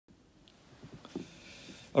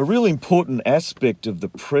A really important aspect of the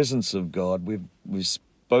presence of God, we've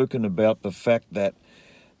spoken about the fact that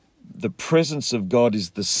the presence of God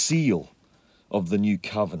is the seal of the new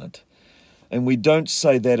covenant. And we don't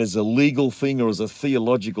say that as a legal thing or as a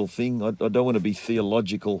theological thing. I don't want to be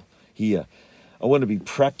theological here. I want to be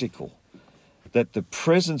practical. That the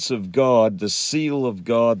presence of God, the seal of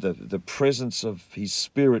God, the presence of His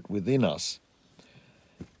Spirit within us,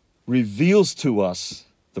 reveals to us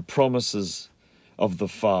the promises of the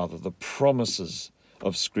Father, the promises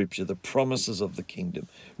of Scripture, the promises of the kingdom,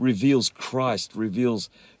 reveals Christ, reveals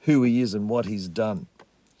who He is and what He's done.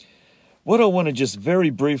 What I want to just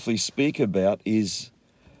very briefly speak about is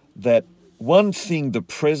that one thing the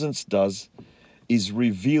presence does is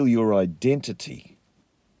reveal your identity.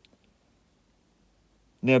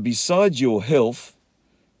 Now, besides your health,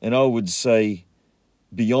 and I would say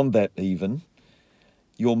beyond that even,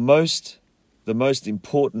 the most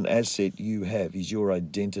important asset you have is your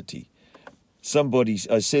identity.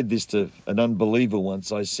 I said this to an unbeliever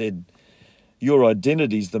once. I said, your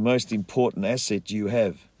identity is the most important asset you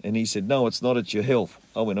have. And he said, no, it's not, it's your health.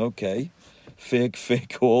 I went, okay, fair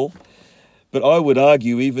call. But I would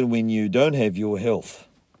argue even when you don't have your health,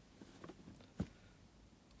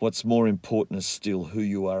 what's more important is still who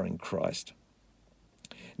you are in Christ.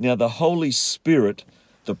 Now, the Holy Spirit,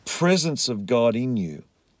 the presence of God in you,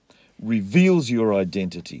 reveals your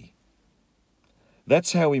identity.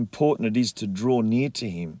 That's how important it is to draw near to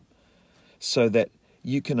Him so that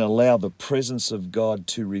you can allow the presence of God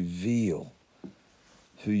to reveal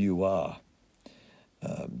who you are.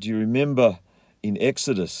 Do you remember in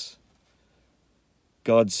Exodus,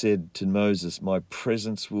 God said to Moses, my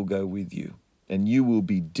presence will go with you, and you will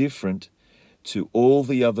be different to all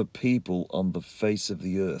the other people on the face of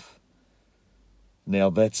the earth. Now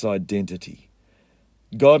that's identity.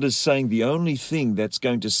 God is saying the only thing that's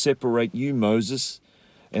going to separate you, Moses,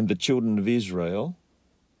 and the children of Israel,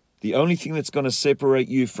 the only thing that's going to separate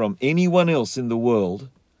you from anyone else in the world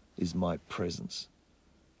is my presence.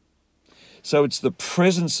 So it's the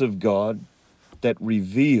presence of God that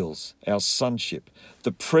reveals our sonship.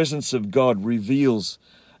 The presence of God reveals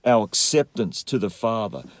our acceptance to the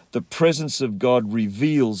Father. The presence of God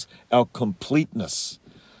reveals our completeness.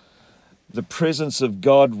 The presence of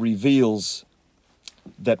God reveals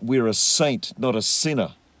that we're a saint, not a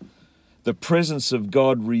sinner. The presence of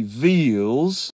God reveals